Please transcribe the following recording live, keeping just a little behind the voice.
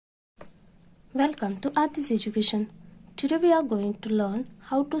Welcome to Aarti's Education. Today we are going to learn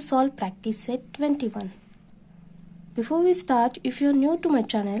how to solve practice set 21. Before we start, if you are new to my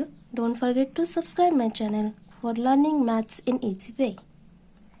channel, don't forget to subscribe my channel for learning maths in easy way.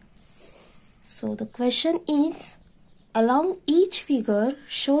 So the question is, along each figure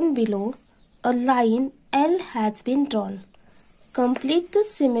shown below, a line L has been drawn. Complete the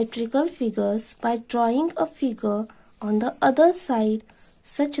symmetrical figures by drawing a figure on the other side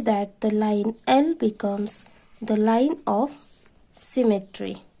such that the line L becomes the line of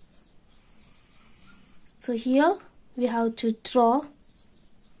symmetry. So here we have to draw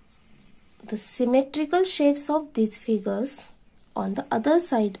the symmetrical shapes of these figures on the other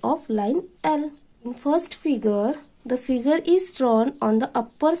side of line L. In first figure, the figure is drawn on the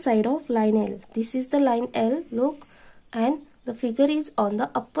upper side of line L. This is the line L, look, and the figure is on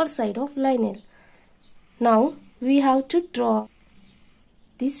the upper side of line L. Now we have to draw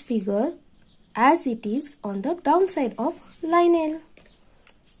this figure as it is on the downside of line L.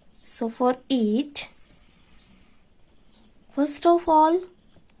 So for it, first of all,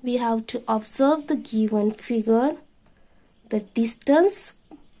 we have to observe the given figure, the distance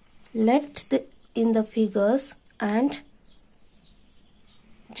left in the figures, and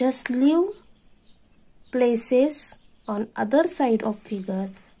just leave places on other side of figure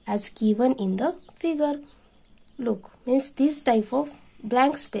as given in the figure. Look, means this type of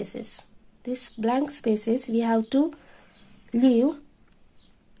blank spaces. This blank spaces we have to leave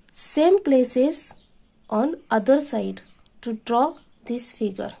same places on other side to draw this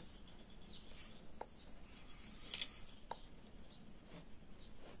figure.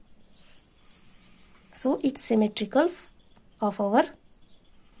 So it's symmetrical of our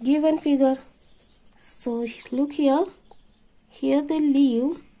given figure. So look here, they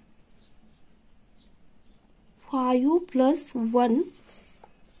leave 5 plus 1.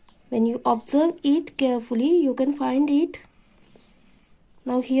 When you observe it carefully, you can find it.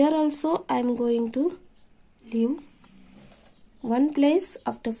 Now here also I am going to leave one place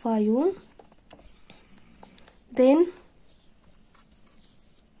after 5. Then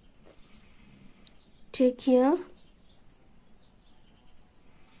check here.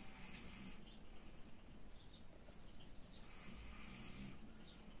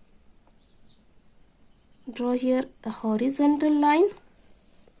 Draw here a horizontal line.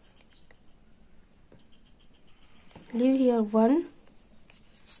 Leave here 1.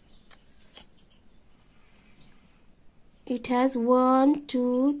 It has 1,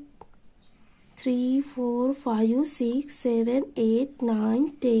 2, 3, 4, 5, 6, 7, 8,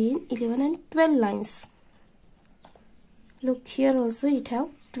 9, 10, 11 and 12 lines. Look here also it have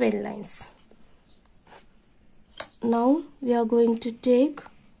 12 lines. Now we are going to take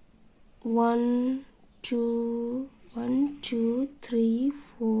 1, 2, 3,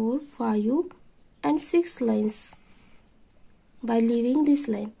 4, 5 and 6 lines by leaving this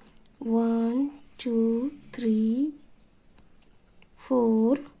line. 1, 2, 3,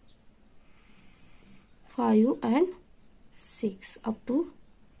 4, 5 and 6 up to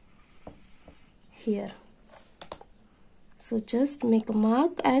here. So just make a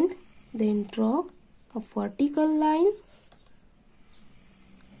mark and then draw a vertical line.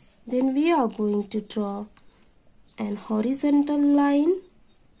 Then we are going to draw an horizontal line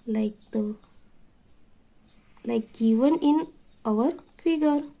like given in our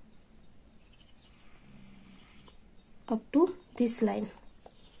figure up to this line.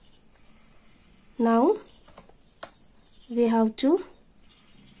 Now we have to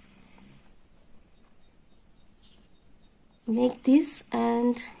make this,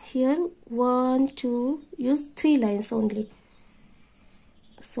 and here 1, 2, use 3 lines only.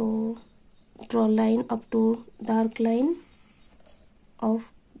 So draw line up to dark line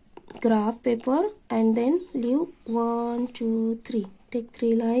of graph paper and then leave 1, 2, 3. Take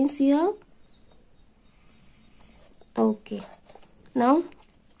 3 lines here. Okay. Now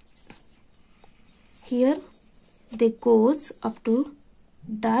here they goes up to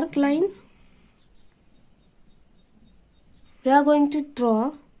dark line. We are going to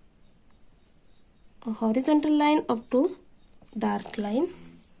draw a horizontal line up to dark line.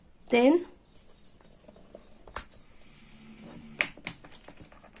 Then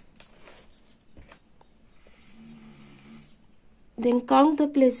count the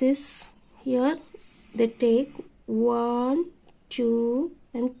places. Here they take 1, 2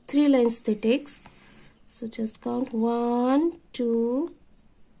 and 3 lines they takes. So just count 1, 2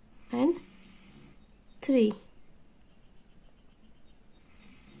 and 3.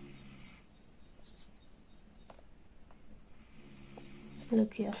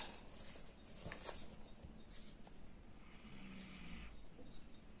 Look here.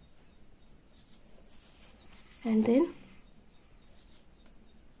 and then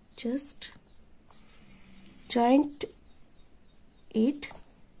just join it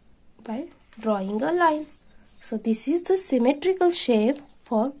by drawing a line. So this is the symmetrical shape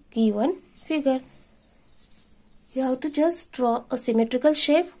for given figure. You have to just draw a symmetrical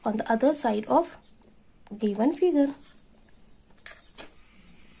shape on the other side of given figure.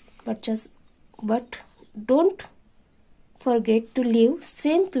 But don't forget to leave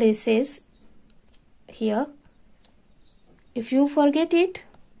same places here. If you forget it,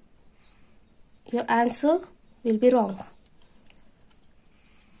 your answer will be wrong.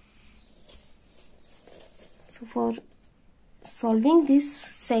 So for solving this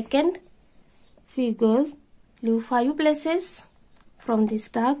second figure, leave 5 places from this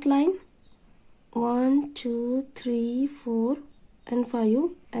dark line. 1, 2, 3, 4 and 5,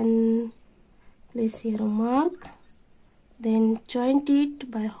 and place here a mark. Then join it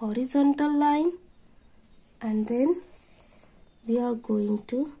by horizontal line, and then we are going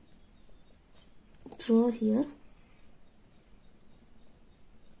to draw here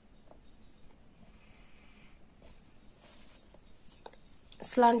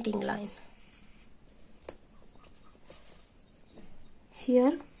slanting line.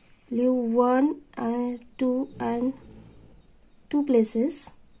 Here leave 1 and 2 and 2 places,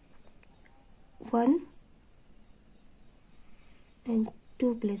 1 and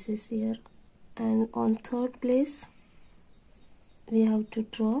 2 places here, and on third place we have to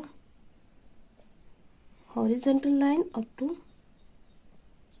draw horizontal line up to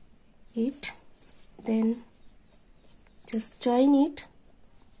it. Then just join it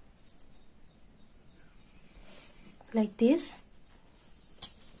like this.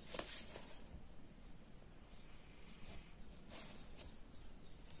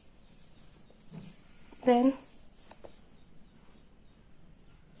 Then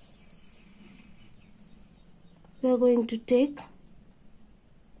we are going to take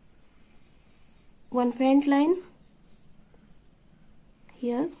one faint line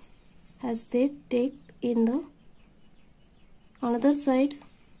here as they take in the another side.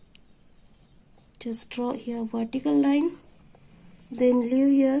 Just draw here vertical line, then leave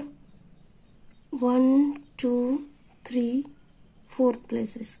here 1, 2, 3, 4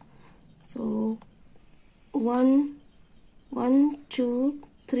 places. So 1, 2,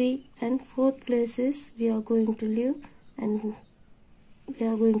 3 and 4 places we are going to leave, and we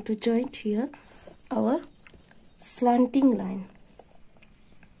are going to join here our slanting line.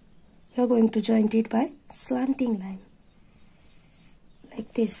 We are going to join it by slanting line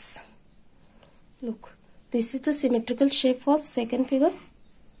like this. Look, this is the symmetrical shape for second figure.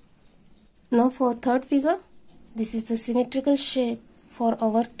 Now for third figure, this is the symmetrical shape for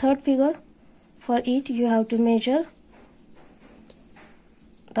our third figure. For it you have to measure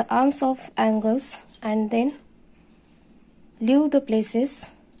the arms of angles and then leave the places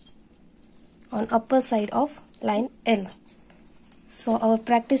on upper side of line L. So our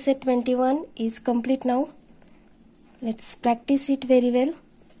practice set 21 is complete now. Let's practice it very well,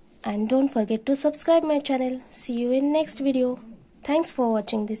 and don't forget to subscribe my channel. See you in next video. Thanks for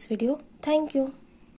watching this video. Thank you.